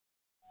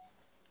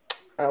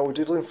How we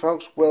diddling,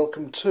 folks?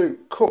 Welcome to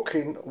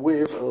Cooking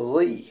with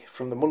Lee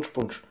from the Munch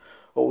Bunch.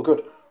 Oh, we're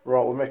good.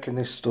 Right, we're making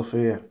this stuff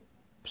here.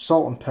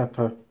 Salt and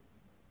pepper.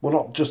 Well,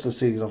 not just the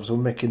seasoning, obviously,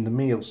 we're making the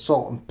meal.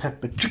 Salt and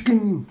pepper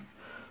chicken.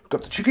 We've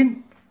got the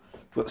chicken.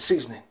 We've got the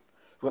seasoning.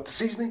 We've got the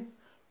seasoning.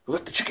 We've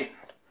got the chicken.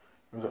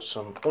 We've got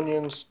some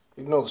onions.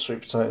 Ignore the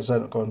sweet potatoes,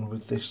 they're not going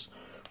with this.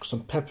 We've got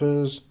some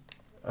peppers.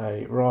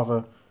 A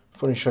rather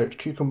funny shaped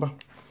cucumber.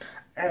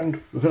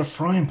 And we've got a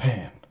frying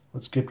pan.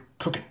 Let's get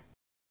cooking.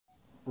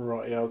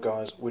 Rightio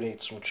guys, we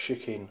need some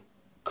chicken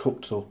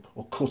cooked up,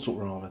 or cut up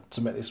rather,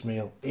 to make this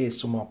meal. Here's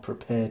some I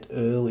prepared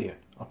earlier.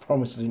 I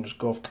promise I didn't just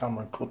go off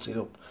camera and cut it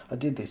up. I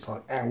did this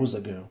like hours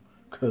ago,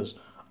 because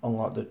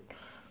unlike the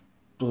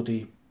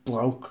bloody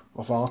bloke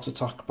of Heart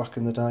Attack back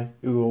in the day,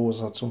 who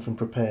always had something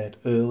prepared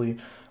earlier,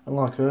 and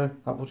like her,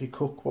 that bloody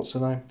cook, what's her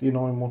name, the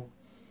annoying one?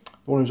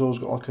 The one who's always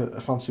got like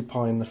a fancy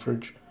pie in the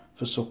fridge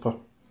for supper.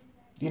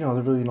 You know,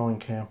 the really annoying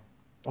cow,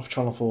 off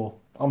Channel 4.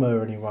 I'm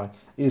her anyway.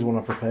 Here's one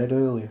I prepared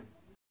earlier.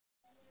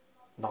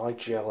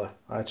 Nigella.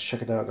 I had to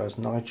check it out, guys.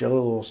 Nigella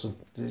Lawson.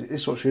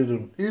 This is what she's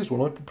done. Here's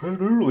one I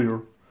prepared earlier.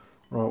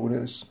 Right, we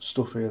need this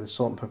stuff here, the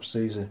salt and pepper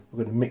seasoning.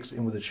 We're going to mix it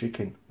in with the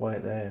chicken.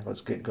 Wait there,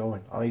 let's get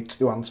going. I need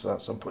 2 hands for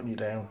that, so I'm putting you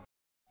down.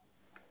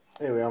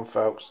 Here we are,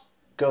 folks.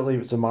 Gotta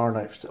leave it to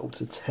marinate for up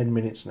to 10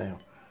 minutes now.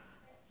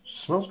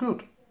 Smells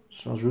good.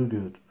 Smells really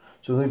good.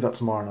 So leave that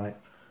to marinate.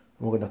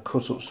 And we're going to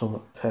cut up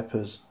some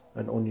peppers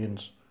and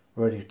onions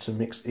ready to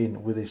mix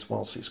in with this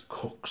whilst it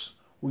cooks.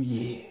 Oh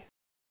yeah.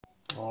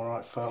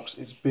 Alright folks,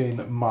 it's been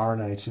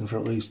marinating for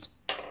at least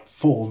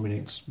 4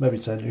 minutes, maybe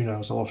 10, who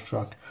knows, I lost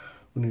track.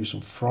 We're going to use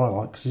some fry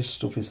light because this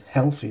stuff is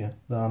healthier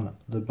than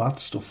the bad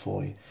stuff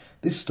for you.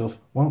 This stuff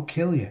won't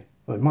kill you.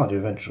 Well, it might do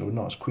eventually, but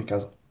not as quick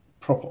as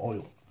proper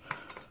oil.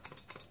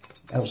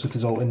 Helps if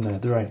there's oil in there.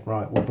 There ain't.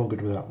 Right, we're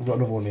buggered with that. We've got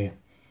another one here.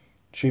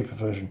 Cheaper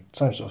version.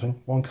 Same sort of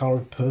thing. 1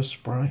 calorie per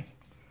spray.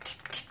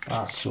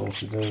 Ah,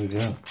 sorted. There we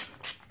go.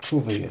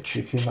 Cover your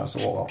chicken. That's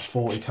what, like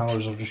 40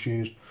 calories I've just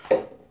used.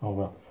 Oh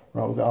well.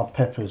 Right, we've got our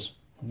peppers.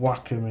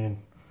 Whack them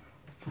in.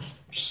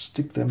 Just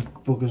stick them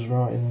buggers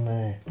right in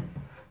there.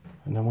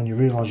 And then when you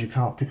realise you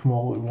can't pick them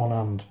all with one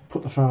hand,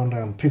 put the phone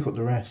down, pick up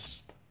the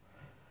rest.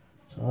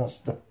 So that's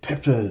the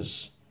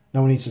peppers.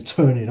 Now we need to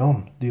turn it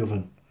on, the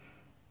oven.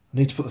 I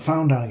need to put the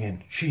phone down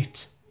again.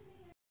 Shit.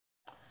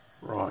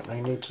 Right, now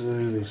you need to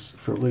do this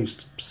for at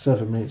least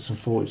 7 minutes and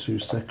 42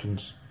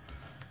 seconds.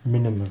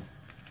 Minimum.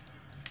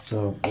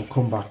 So we'll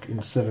come back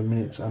in 7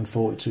 minutes and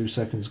 42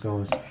 seconds,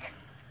 guys.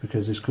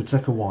 Because this could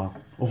take a while,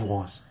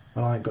 otherwise.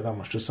 And I ain't got that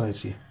much to say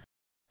to you.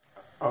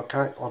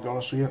 Okay, I'll be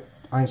honest with you.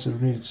 I ain't said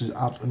we needed to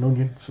add an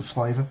onion for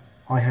flavour.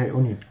 I hate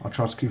onion. I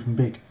try to keep them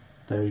big.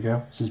 There we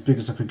go. It's as big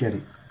as I could get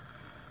it.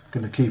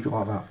 Gonna keep it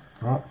like that,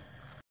 right?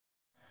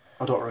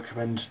 I don't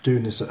recommend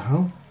doing this at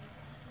home,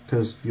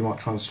 because you might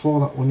try and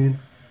swallow that onion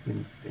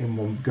in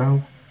one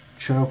go,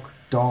 choke,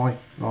 die,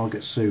 and I'll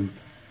get sued.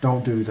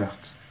 Don't do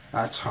that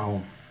at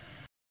home.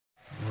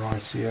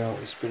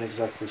 Rightio, it's been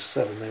exactly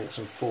 7 minutes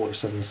and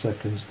 47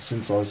 seconds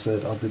since I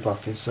said I'd be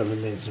back in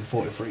 7 minutes and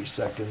 43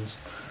 seconds.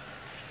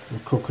 I'm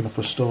cooking up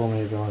a storm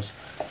here, guys.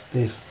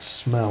 This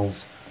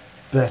smells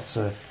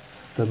better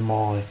than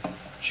my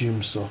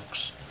gym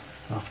socks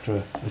after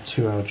a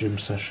 2-hour gym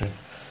session.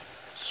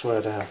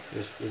 Swear down,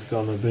 it's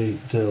gonna be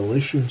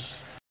delicious.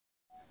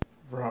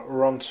 Right,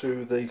 we're on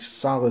to the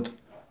salad.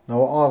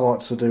 Now what I like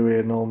to do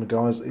here normally,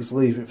 guys, is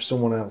leave it for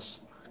someone else,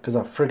 because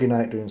I friggin'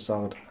 hate doing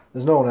salad.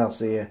 There's no one else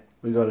here.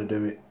 We got to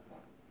do it.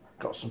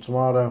 Got some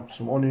tomato,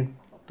 some onion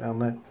down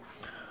there,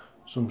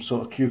 some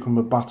sort of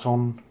cucumber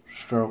baton,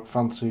 stroke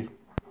fancy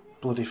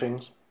bloody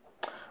things,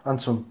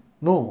 and some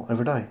normal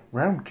everyday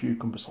round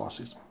cucumber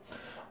slices.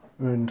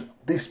 And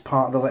this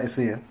part of the lettuce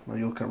here, now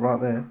you're looking at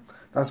right there,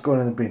 that's going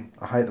in the bin.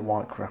 I hate the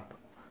white crap.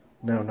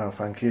 No, no,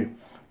 thank you.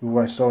 We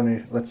waste so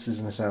many lettuces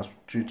in this house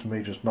due to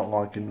me just not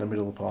liking the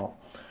middle part.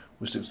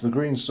 We stick to the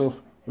green stuff.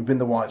 We bin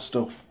the white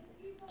stuff.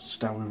 It's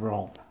how we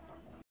roll.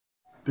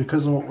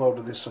 Because I'm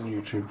uploading this on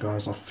YouTube,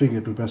 guys, I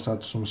figured we best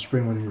add some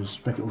spring onions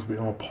to make it look a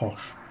bit more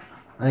posh.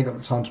 I ain't got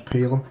the time to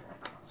peel them,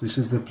 so this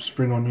is the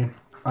spring onion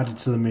added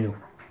to the meal.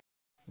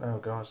 Now,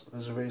 guys,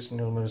 there's a reason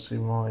you'll never see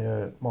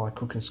my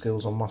cooking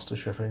skills on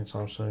MasterChef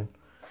anytime soon.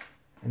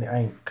 And it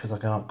ain't because I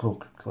can't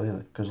cook,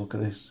 clearly, because look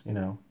at this, you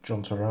know,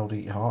 John Turrell,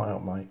 eat your heart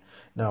out, mate.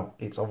 No,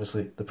 it's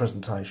obviously the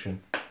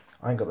presentation.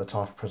 I ain't got the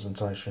time for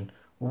presentation.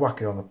 We'll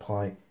whack it on the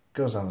plate,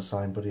 goes down the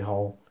same bloody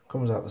hole,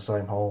 comes out the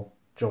same hole,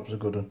 job's a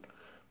good one.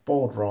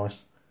 Boiled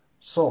rice,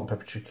 salt and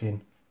pepper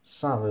chicken,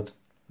 salad,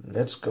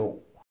 let's go.